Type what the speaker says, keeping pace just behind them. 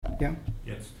Ja.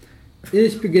 Jetzt.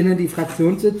 Ich beginne die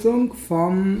Fraktionssitzung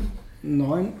vom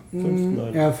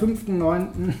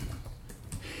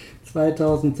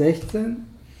 5.09.2016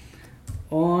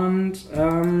 und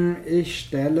ich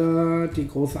stelle die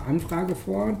große Anfrage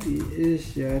vor, die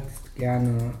ich jetzt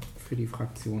gerne für die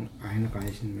Fraktion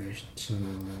einreichen möchte.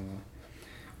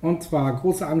 Und zwar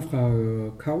große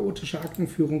Anfrage, chaotische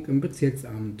Aktenführung im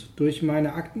Bezirksamt. Durch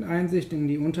meine Akteneinsicht in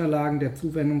die Unterlagen der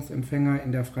Zuwendungsempfänger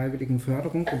in der freiwilligen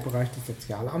Förderung im Bereich des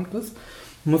Sozialamtes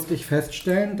musste ich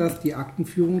feststellen, dass die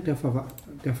Aktenführung der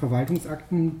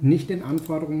Verwaltungsakten nicht den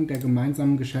Anforderungen der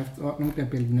gemeinsamen Geschäftsordnung der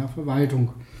Berliner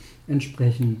Verwaltung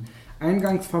entsprechen.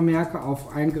 Eingangsvermerke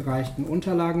auf eingereichten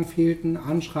Unterlagen fehlten,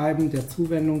 Anschreiben der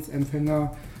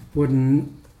Zuwendungsempfänger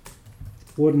wurden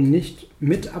nicht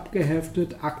mit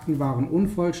abgeheftet, Akten waren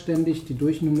unvollständig, die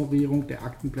Durchnummerierung der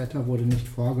Aktenblätter wurde nicht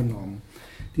vorgenommen.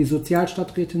 Die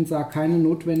Sozialstadträtin sah keine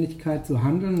Notwendigkeit zu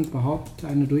handeln und behauptete,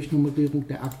 eine Durchnummerierung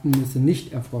der Akten müsse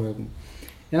nicht erfolgen.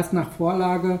 Erst nach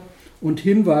Vorlage und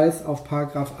Hinweis auf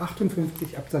 §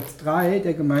 58 Absatz 3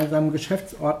 der gemeinsamen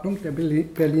Geschäftsordnung der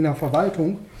Berliner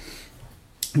Verwaltung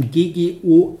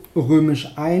GGO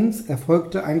I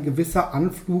erfolgte ein gewisser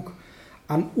Anflug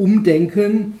an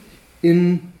Umdenken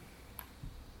jetzt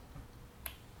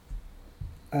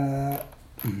kann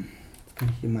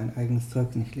ich hier mein eigenes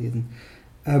Zeug nicht lesen,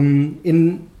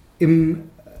 im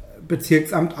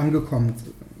Bezirksamt angekommen,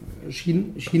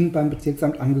 schien beim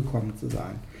Bezirksamt angekommen zu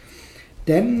sein.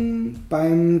 Denn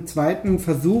beim zweiten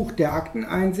Versuch der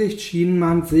Akteneinsicht schien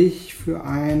man sich für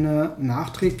eine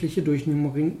nachträgliche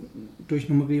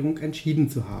Durchnummerierung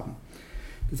entschieden zu haben.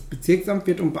 Das Bezirksamt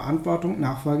wird um Beantwortung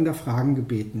nachfolgender Fragen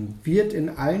gebeten. Wird in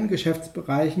allen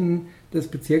Geschäftsbereichen des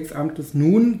Bezirksamtes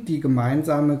nun die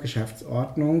gemeinsame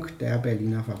Geschäftsordnung der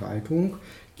Berliner Verwaltung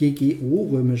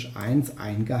GGO I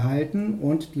eingehalten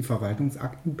und die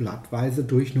Verwaltungsakten blattweise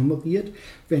durchnummeriert?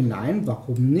 Wenn nein,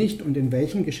 warum nicht und in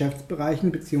welchen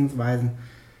Geschäftsbereichen bzw.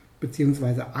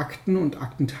 Akten und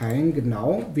Aktenteilen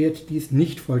genau wird dies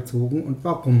nicht vollzogen und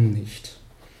warum nicht?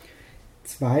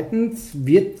 Zweitens,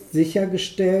 wie wird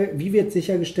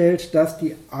sichergestellt, dass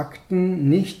die Akten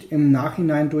nicht im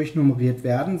Nachhinein durchnummeriert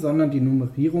werden, sondern die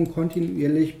Nummerierung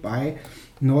kontinuierlich bei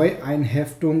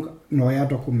Neueinheftung neuer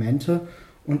Dokumente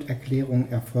und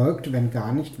Erklärungen erfolgt? Wenn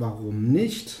gar nicht, warum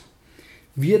nicht?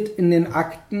 Wird in den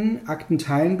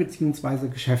Aktenteilen bzw.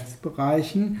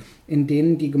 Geschäftsbereichen, in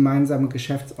denen die gemeinsame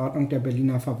Geschäftsordnung der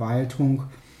Berliner Verwaltung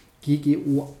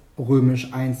GGO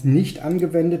I nicht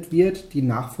angewendet wird, die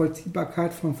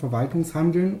Nachvollziehbarkeit von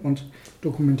Verwaltungshandeln und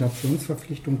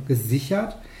Dokumentationsverpflichtung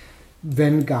gesichert?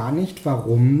 Wenn gar nicht,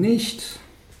 warum nicht?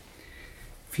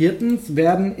 Viertens,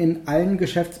 werden in allen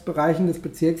Geschäftsbereichen des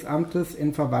Bezirksamtes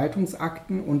in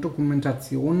Verwaltungsakten und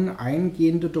Dokumentationen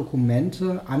eingehende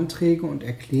Dokumente, Anträge und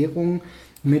Erklärungen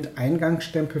mit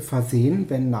Eingangsstempel versehen?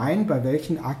 Wenn nein, bei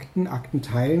welchen Akten,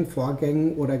 Aktenteilen,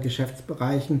 Vorgängen oder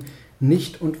Geschäftsbereichen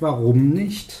nicht und warum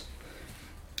nicht?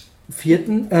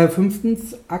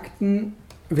 Fünftens,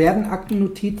 werden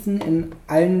Aktennotizen in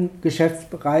allen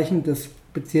Geschäftsbereichen des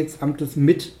Bezirksamtes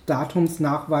mit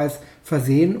Datumsnachweis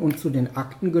versehen und zu den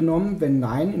Akten genommen? Wenn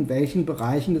nein, in welchen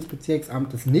Bereichen des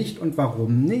Bezirksamtes nicht und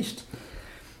warum nicht?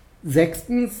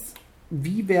 Sechstens,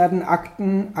 wie werden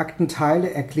Akten,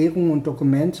 Aktenteile, Erklärungen und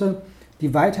Dokumente,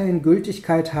 die weiterhin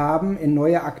Gültigkeit haben, in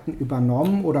neue Akten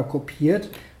übernommen oder kopiert?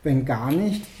 Wenn gar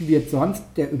nicht, wird sonst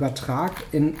der Übertrag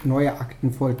in neue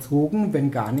Akten vollzogen?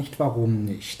 Wenn gar nicht, warum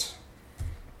nicht?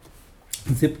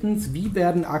 Siebtens, wie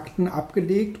werden Akten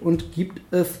abgelegt und gibt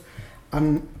es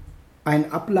ein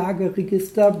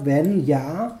Ablageregister? Wenn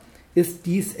ja, ist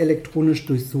dies elektronisch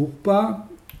durchsuchbar,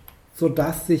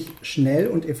 sodass sich schnell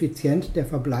und effizient der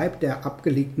Verbleib der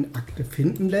abgelegten Akte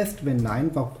finden lässt? Wenn nein,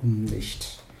 warum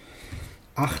nicht?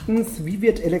 Achtens, wie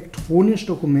wird elektronisch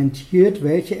dokumentiert,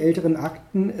 welche älteren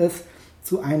Akten es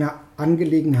zu einer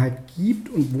Angelegenheit gibt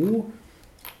und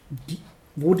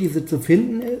wo diese zu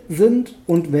finden sind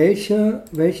und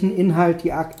welchen Inhalt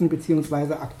die Akten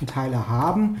bzw. Aktenteile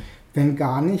haben? Wenn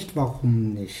gar nicht,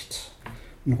 warum nicht?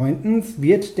 Neuntens,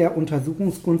 wird der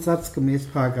Untersuchungsgrundsatz gemäß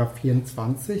 §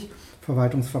 24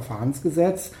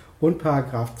 Verwaltungsverfahrensgesetz und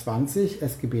 § 20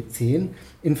 SGB 10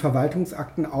 in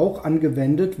Verwaltungsakten auch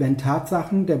angewendet, wenn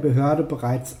Tatsachen der Behörde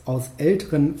bereits aus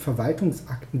älteren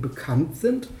Verwaltungsakten bekannt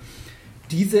sind,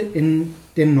 diese in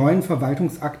den neuen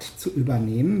Verwaltungsakt zu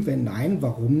übernehmen? Wenn nein,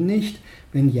 warum nicht?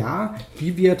 Wenn ja,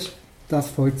 wie wird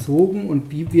das vollzogen und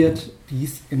wie wird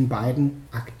dies in beiden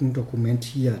Akten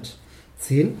dokumentiert?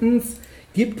 Zehntens,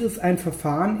 gibt es ein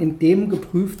Verfahren, in dem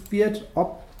geprüft wird,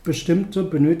 ob bestimmte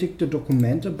benötigte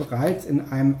Dokumente bereits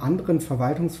in einem anderen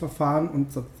Verwaltungsverfahren und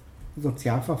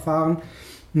Sozialverfahren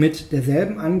mit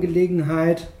derselben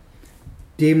Angelegenheit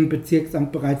dem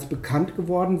Bezirksamt bereits bekannt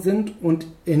geworden sind und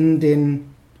in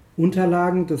den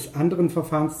Unterlagen des anderen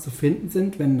Verfahrens zu finden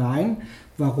sind? Wenn nein,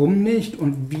 warum nicht?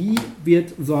 Und wie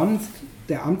wird sonst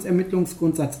der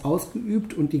Amtsermittlungsgrundsatz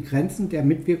ausgeübt und die Grenzen der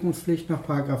Mitwirkungspflicht nach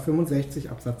 § 65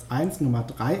 Absatz 1 Nummer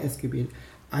 3 SGB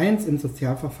I im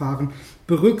Sozialverfahren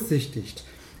berücksichtigt?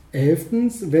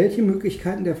 11. Welche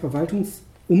Möglichkeiten der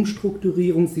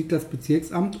Verwaltungsumstrukturierung sieht das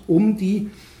Bezirksamt, um die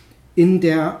in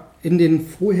den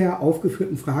vorher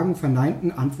aufgeführten Fragen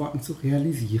verneinten Antworten zu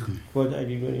realisieren? Ich wollte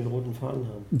eigentlich nur den roten Faden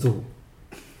haben. So.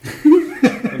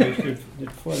 Aber ich will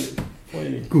nicht vorlesen.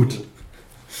 Gut.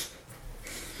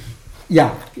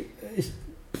 Ja,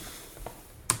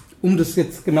 um das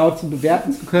jetzt genau zu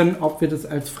bewerten zu können, ob wir das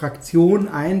als Fraktion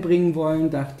einbringen wollen,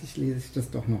 dachte ich, lese ich das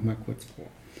doch nochmal kurz vor.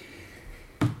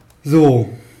 So,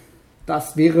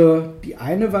 das wäre die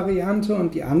eine Variante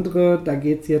und die andere, da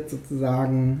geht es jetzt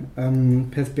sozusagen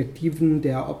Perspektiven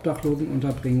der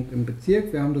Obdachlosenunterbringung im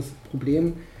Bezirk. Wir haben das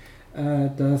Problem,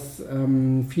 dass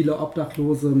viele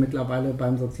Obdachlose mittlerweile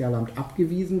beim Sozialamt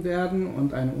abgewiesen werden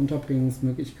und eine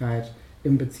Unterbringungsmöglichkeit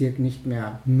im Bezirk nicht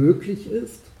mehr möglich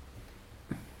ist.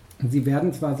 Sie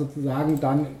werden zwar sozusagen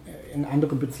dann in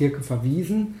andere Bezirke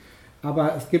verwiesen,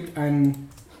 aber es gibt ein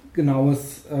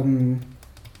genaues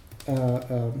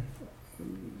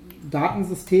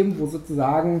Datensystem, wo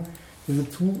sozusagen diese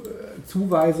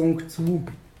Zuweisung zu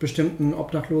bestimmten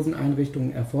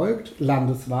Obdachloseneinrichtungen erfolgt,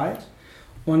 landesweit.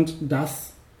 Und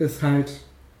das ist halt,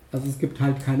 also es gibt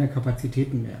halt keine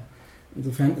Kapazitäten mehr.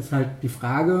 Insofern ist halt die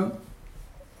Frage,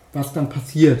 was dann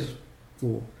passiert.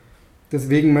 So.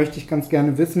 Deswegen möchte ich ganz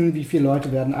gerne wissen, wie viele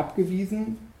Leute werden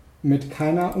abgewiesen mit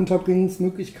keiner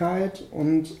Unterbringungsmöglichkeit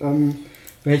und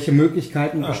welche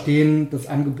Möglichkeiten bestehen, das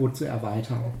Angebot zu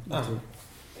erweitern. Also,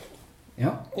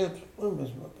 ja? Jetzt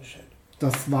wissen wir Bescheid.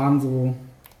 Das waren so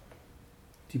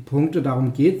die Punkte,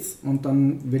 darum geht's. Und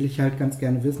dann will ich halt ganz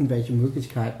gerne wissen, welche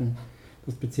Möglichkeiten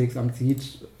das Bezirksamt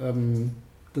sieht,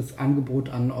 das Angebot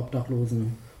an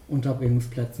obdachlosen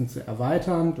Unterbringungsplätzen zu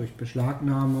erweitern, durch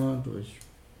Beschlagnahme, durch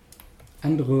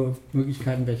andere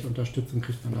Möglichkeiten, welche Unterstützung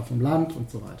kriegt man da vom Land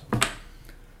und so weiter.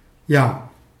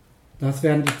 Ja, das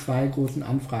wären die zwei großen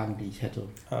Anfragen, die ich hätte.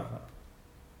 Aha.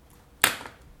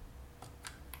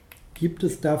 Gibt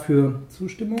es dafür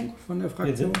Zustimmung von der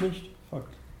Fraktion? Wir sind nicht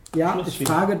Fakt. Ja, ich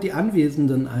frage die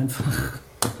Anwesenden einfach.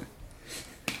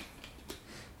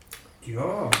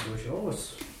 Ja,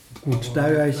 durchaus. Gut, Aber da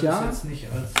höre ich ja. Jetzt nicht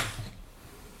als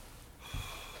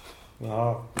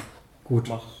Ja, Gut,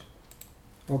 mach's.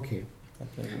 okay.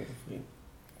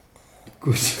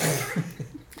 Gut. Ich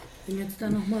bin jetzt da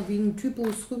nochmal wegen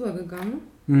Typos rübergegangen.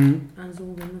 Mhm.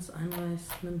 Also wenn du es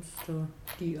einreichst, nimmst du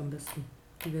die am besten.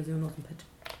 Die Version auf dem Pad.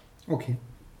 Okay,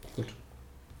 gut.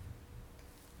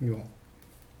 Ja.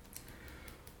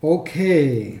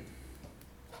 Okay.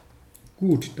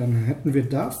 Gut, dann hätten wir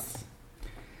das.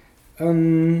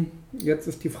 Jetzt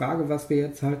ist die Frage, was wir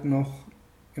jetzt halt noch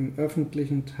im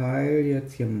öffentlichen Teil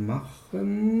jetzt hier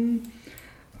machen.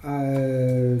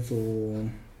 Also,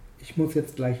 ich muss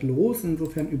jetzt gleich los.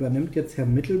 Insofern übernimmt jetzt Herr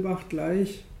Mittelbach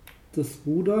gleich das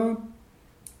Ruder.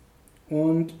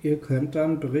 Und ihr könnt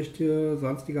dann Berichte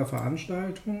sonstiger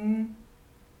Veranstaltungen.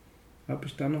 Habe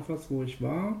ich da noch was, wo ich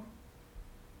war?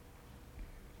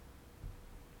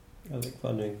 Also ich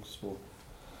war nirgendwo.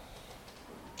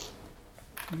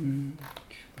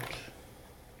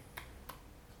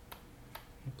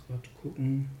 Gerade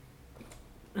gucken.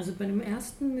 Also bei dem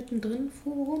ersten mittendrin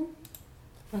Forum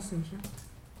warst du nicht, ja?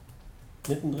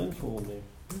 Mittendrin Forum, nee.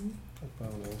 Das war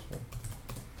nirgendwo.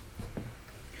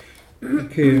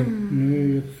 Okay,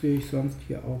 nö, jetzt sehe ich sonst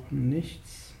hier auch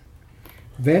nichts.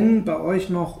 Wenn bei euch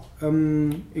noch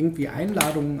irgendwie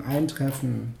Einladungen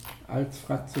eintreffen als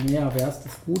Fraktionär, wäre es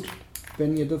das gut,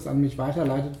 wenn ihr das an mich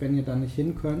weiterleitet, wenn ihr da nicht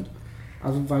hin könnt.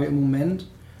 Also weil im Moment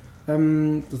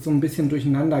das so ein bisschen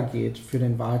durcheinander geht für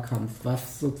den Wahlkampf,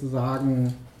 was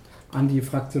sozusagen an die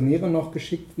Fraktionäre noch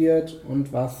geschickt wird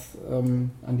und was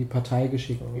an die Partei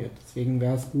geschickt wird. Deswegen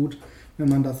wäre es gut, wenn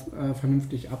man das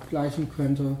vernünftig abgleichen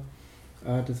könnte.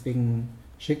 Deswegen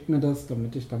schickt mir das,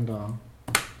 damit ich dann da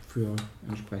für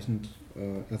entsprechend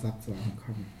Ersatz sagen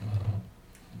kann.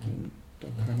 Wenn da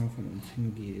keiner von uns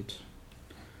hingeht.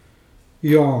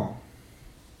 Ja.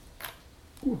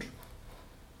 Gut.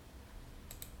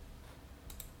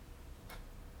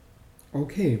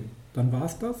 Okay, dann war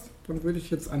es das. Dann würde ich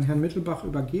jetzt an Herrn Mittelbach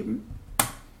übergeben.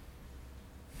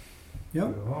 Ja?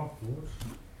 ja, gut.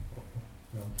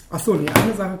 Ja. Achso, die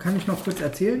eine Sache kann ich noch kurz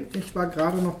erzählen. Ich war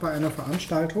gerade noch bei einer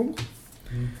Veranstaltung.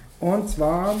 Und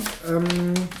zwar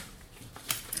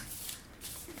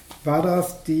war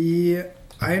das die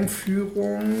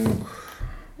Einführung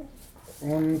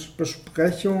und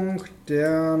Besprechung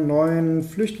der neuen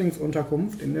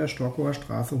Flüchtlingsunterkunft in der Storkower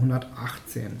Straße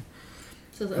 118.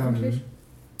 Ist das öffentlich?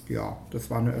 Ja, das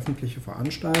war eine öffentliche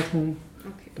Veranstaltung.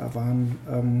 Okay. Da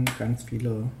waren ganz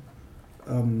viele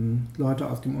Leute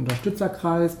aus dem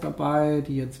Unterstützerkreis dabei,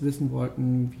 die jetzt wissen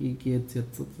wollten, wie geht es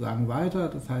jetzt sozusagen weiter.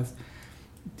 Das heißt,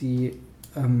 die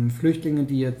Flüchtlinge,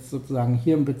 die jetzt sozusagen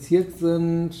hier im Bezirk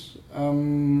sind,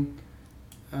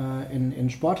 in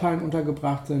Sporthallen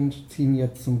untergebracht sind, ziehen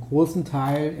jetzt zum großen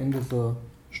Teil in diese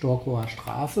Storkower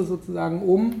Straße sozusagen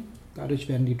um. Dadurch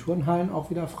werden die Turnhallen auch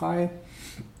wieder frei.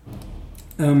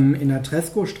 In der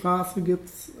Treskostraße gibt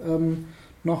es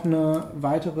noch eine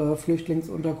weitere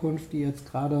Flüchtlingsunterkunft, die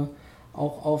jetzt gerade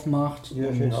auch aufmacht.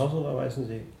 Hier Schönhausen oder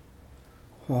Weißensee?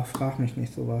 Oh, frag mich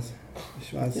nicht sowas.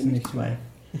 Ich weiß es Sind nicht. zwei.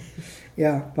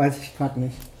 Ja, weiß ich gerade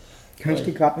nicht. Kann ich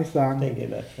dir gerade nicht sagen. Ich denke,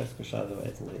 in der Treskostraße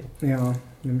Weißensee. Ja,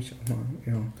 nehme ich auch mal.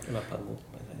 Ja. Oder Pankow.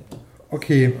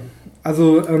 Okay,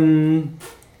 also in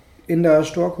der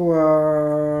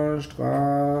Storkower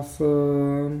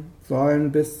Straße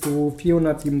sollen bis zu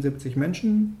 477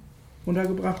 Menschen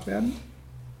untergebracht werden.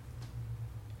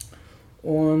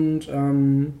 Und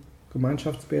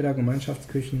Gemeinschaftsbäder,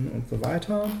 Gemeinschaftsküchen und so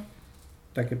weiter.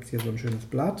 Da gibt es hier so ein schönes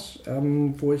Blatt.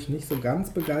 Wo ich nicht so ganz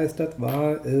begeistert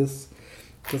war, ist,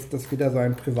 dass das wieder so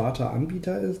ein privater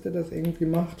Anbieter ist, der das irgendwie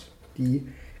macht. Die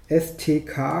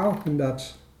STK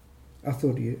 100,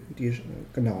 achso,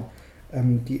 genau.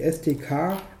 Die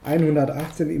STK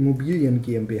 118 Immobilien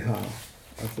GmbH,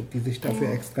 also die sich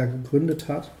dafür extra gegründet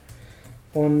hat.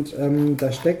 Und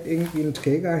da steckt irgendwie ein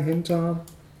Träger hinter,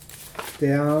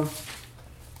 der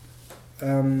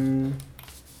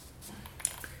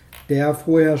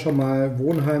vorher schon mal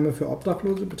Wohnheime für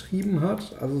Obdachlose betrieben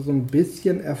hat, also so ein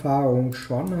bisschen Erfahrung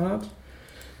schon hat,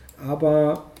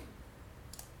 aber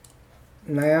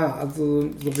naja, also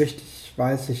so richtig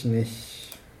weiß ich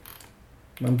nicht.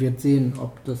 Man wird sehen,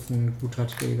 ob das ein guter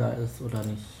Träger ist oder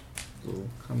nicht. So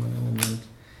kann man im Moment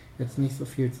jetzt nicht so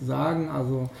viel zu sagen.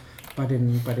 Also bei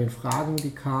den Fragen,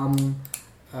 die kamen,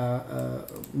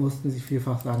 mussten sie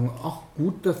vielfach sagen, ach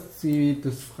gut, dass sie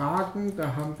das fragen,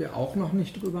 da haben wir auch noch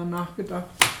nicht drüber nachgedacht.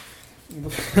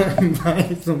 Da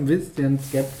war ich so ein bisschen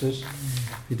skeptisch,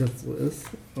 wie das so ist.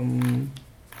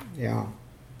 Ja,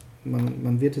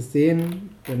 man wird es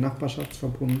sehen, der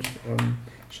Nachbarschaftsverbund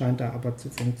scheint da aber zu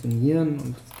funktionieren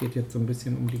und es geht jetzt so ein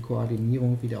bisschen um die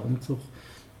Koordinierung, wie der Umzug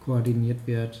koordiniert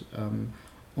wird.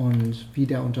 Und wie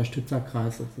der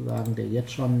Unterstützerkreis sozusagen, der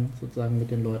jetzt schon sozusagen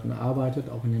mit den Leuten arbeitet,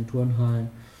 auch in den Turnhallen,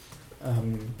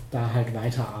 da halt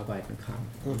weiterarbeiten kann.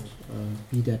 Und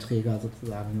wie der Träger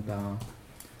sozusagen da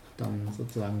dann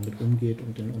sozusagen mit umgeht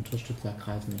und den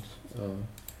Unterstützerkreis mit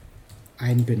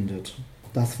einbindet.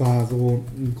 Das war so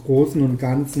im Großen und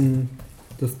Ganzen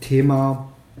das Thema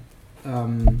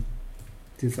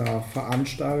dieser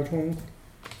Veranstaltung.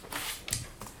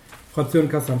 Frau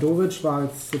Zürn-Kastandovic war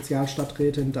als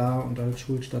Sozialstadträtin da und als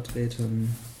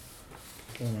Schulstadträtin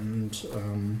und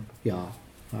ja,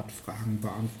 hat Fragen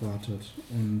beantwortet.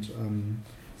 Und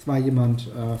es war jemand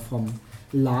vom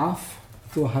LAF,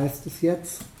 so heißt es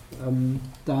jetzt,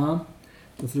 da.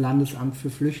 Das Landesamt für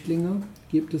Flüchtlinge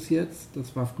gibt es jetzt.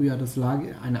 Das war früher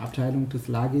eine Abteilung des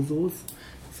LAGESOs.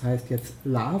 Das heißt jetzt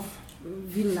LAF.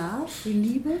 Wie Love? Wie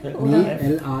Liebe?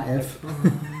 Nee, LAF.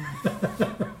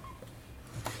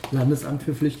 Landesamt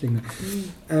für Flüchtlinge.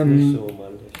 Nicht so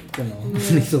romantisch. Genau,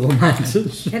 Nee. nicht so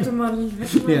romantisch. Hätte man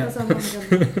Ja. besser machen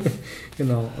können.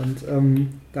 Genau, und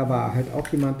da war halt auch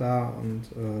jemand da und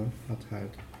hat halt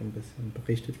ein bisschen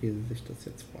berichtet, wie sie sich das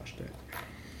jetzt vorstellt.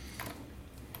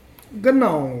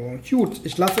 Genau, gut.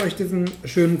 Ich lasse euch diesen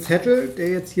schönen Zettel, der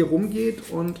jetzt hier rumgeht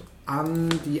und an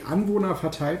die Anwohner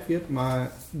verteilt wird, mal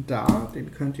da.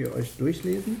 Den könnt ihr euch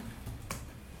durchlesen.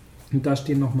 Und da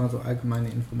stehen nochmal so allgemeine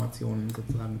Informationen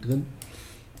sozusagen drin,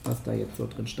 was da jetzt so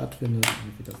drin stattfindet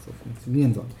und wie das so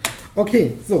funktionieren soll.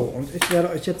 Okay, so, und ich werde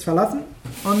euch jetzt verlassen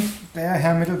und der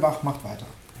Herr Mittelbach macht weiter.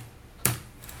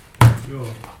 Ja,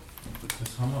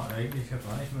 das haben wir eigentlich ja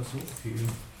gar nicht mehr so viel.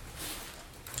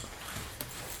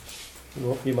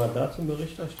 Überhaupt jemand da zum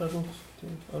Berichterstattung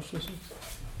den Ausschüssen?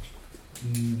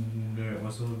 Nö,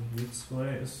 also wir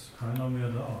zwei ist keiner mehr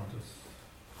da.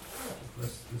 Der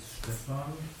Rest ist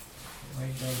Stefan,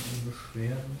 Eingang und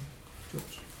Beschwerden.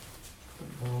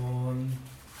 Und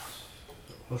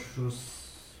der Ausschuss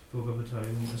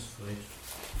Bürgerbeteiligung ist frei.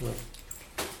 Ja.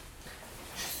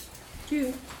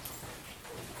 Tschüss.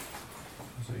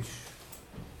 Also ich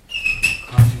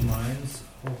kann meins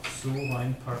auch so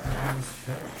reinpacken, alles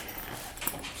fett.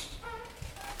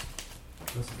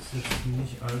 Das ist jetzt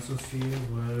nicht allzu viel,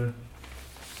 weil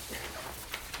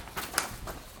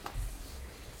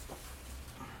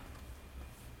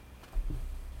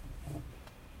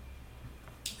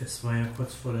Es war ja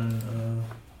kurz vor den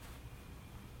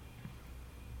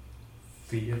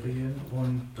Ferien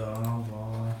und da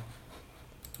war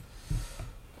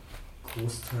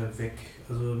Großteil weg.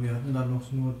 Also wir hatten dann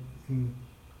noch nur im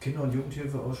Kinder- und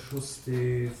Jugendhilfeausschuss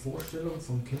die Vorstellung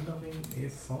vom Kinderring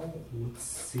e.V.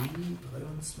 OC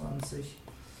 23.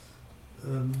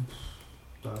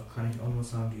 Da kann ich auch nur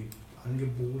sagen, die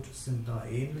Angebote sind da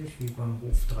ähnlich wie beim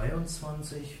Hof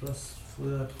 23, was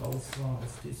früher drauf war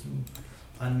auf diesem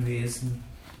Anwesen.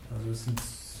 Also es sind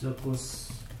Zirkus,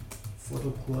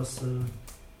 Fotokurse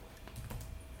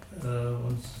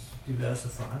und diverse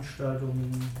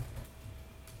Veranstaltungen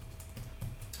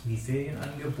wie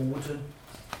Ferienangebote.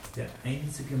 Der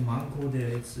einzige Manko, der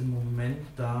jetzt im Moment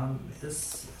da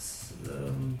ist,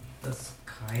 dass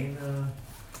keine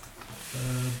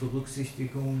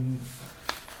Berücksichtigung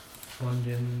von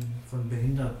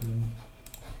behinderten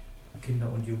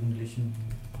Kindern und Jugendlichen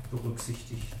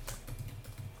berücksichtigt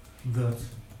wird.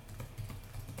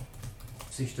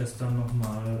 Sich das dann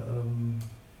nochmal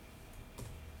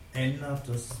ändert,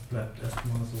 das bleibt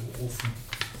erstmal so offen.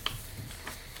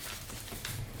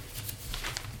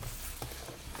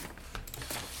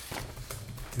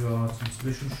 Ja, zum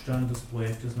Zwischenstand des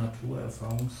Projektes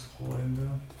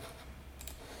Naturerfahrungsräume.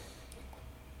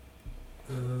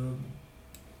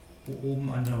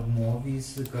 Oben an der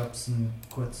Moorwiese gab es einen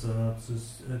kurzen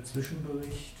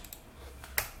Zwischenbericht.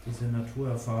 Diese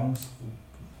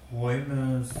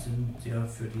Naturerfahrungsräume sind ja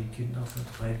für die Kinder von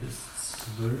 3 bis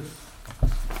 12.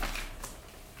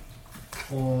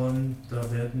 Und da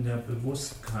werden ja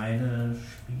bewusst keine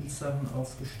Spielsachen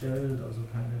aufgestellt, also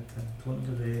kein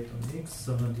Turngerät und nichts,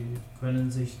 sondern die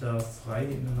können sich da frei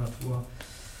in der Natur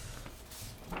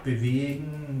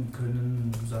bewegen, können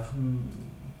Sachen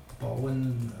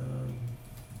bauen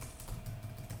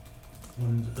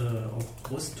und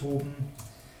auch austoben.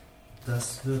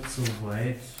 Das wird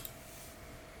soweit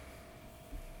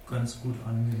ganz gut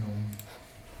angenommen.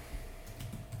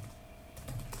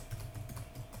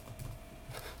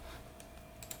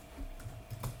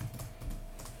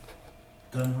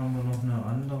 Dann haben wir noch eine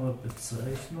andere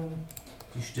Bezeichnung.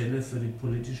 Die Stelle für die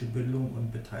politische Bildung und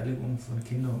Beteiligung von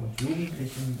Kindern und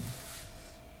Jugendlichen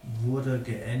wurde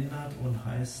geändert und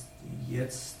heißt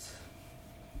jetzt,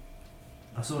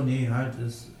 es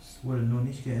wurde nur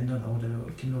nicht geändert, aber der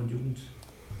Kinder- und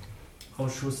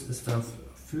Jugendausschuss ist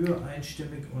dafür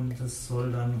einstimmig und das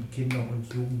soll dann Kinder-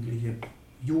 und Jugendliche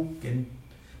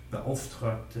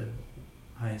Jugendbeauftragte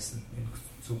heißen in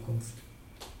Zukunft.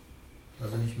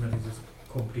 Also nicht mehr dieses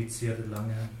komplizierte,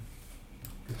 lange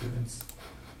Gedöns.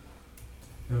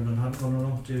 Ja, und dann haben wir nur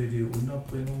noch die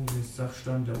Unterbringung, den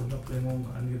Sachstand der Unterbringung,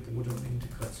 Angebote und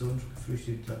Integration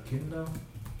geflüchteter Kinder.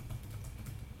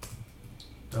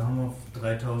 Da haben wir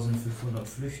 3500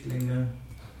 Flüchtlinge,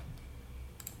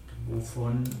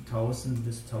 wovon 1000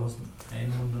 bis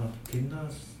 1100 Kinder,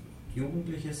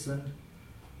 Jugendliche sind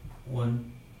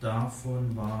und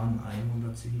davon waren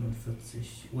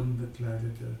 147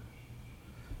 unbegleitete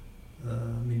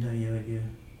minderjährige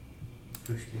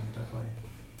Flüchtlinge dabei.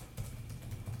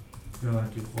 Ja,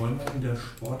 die Räumung der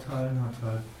Sporthallen hat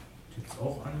halt jetzt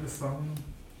auch angefangen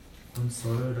und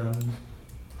sollte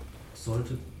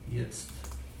jetzt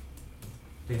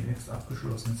demnächst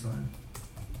abgeschlossen sein.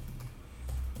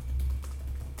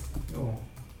 Ja,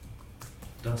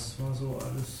 das war so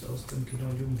alles aus dem Kinder-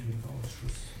 und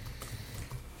Jugendhilfeausschuss.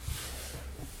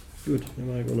 Gut, dann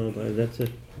mache ich auch noch 3 Sätze.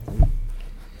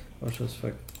 Ausschuss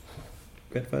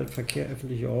Verkehr,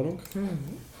 öffentliche Ordnung.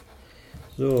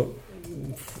 So,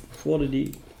 wurde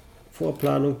die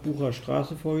Vorplanung Bucher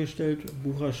Straße vorgestellt.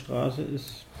 Bucher Straße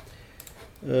ist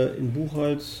in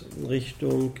Buchholz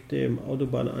Richtung dem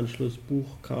Autobahnanschluss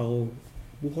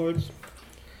Buch-Karo-Buchholz.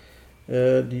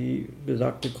 Die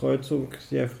besagte Kreuzung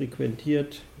sehr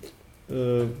frequentiert.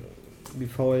 Die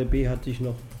VLB hat sich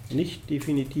noch nicht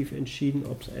definitiv entschieden,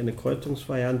 ob es eine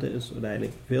Kreuzungsvariante ist oder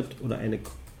eine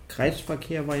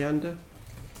Kreisverkehrvariante.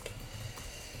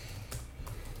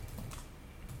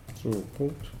 So,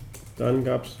 Punkt. Dann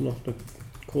gab es noch eine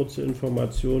kurze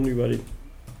Information über die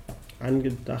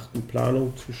angedachten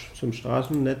Planungen zum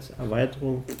Straßennetz,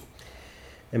 Erweiterung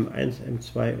M1,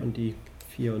 M2 und die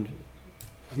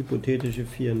hypothetische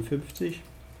 54.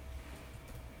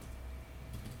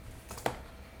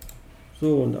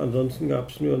 So, und ansonsten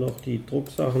gab es nur noch die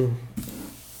Drucksachen,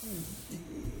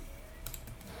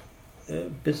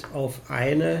 bis auf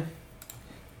eine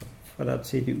von der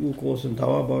CDU großen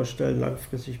Dauerbaustellen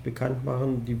langfristig bekannt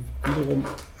machen, die wiederum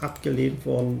abgelehnt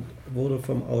worden wurde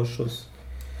vom Ausschuss.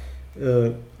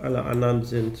 Alle anderen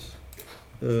sind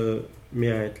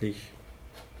mehrheitlich,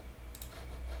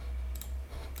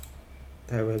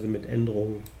 teilweise mit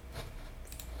Änderungen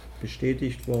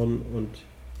bestätigt worden und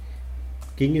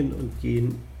gingen und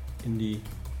gehen in die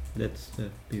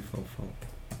letzte BVV.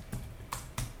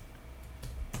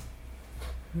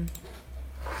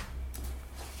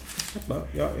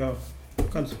 Ja,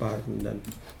 kannst behalten dann.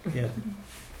 Ja.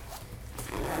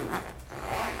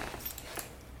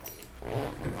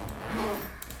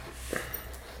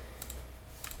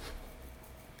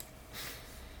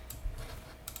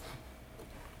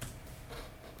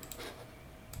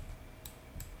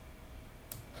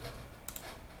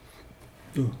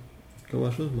 So, können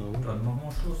wir Schluss machen? Dann machen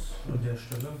wir Schluss an der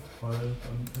Stelle, weil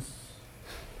dann ist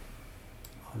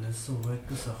alles soweit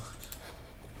gesagt.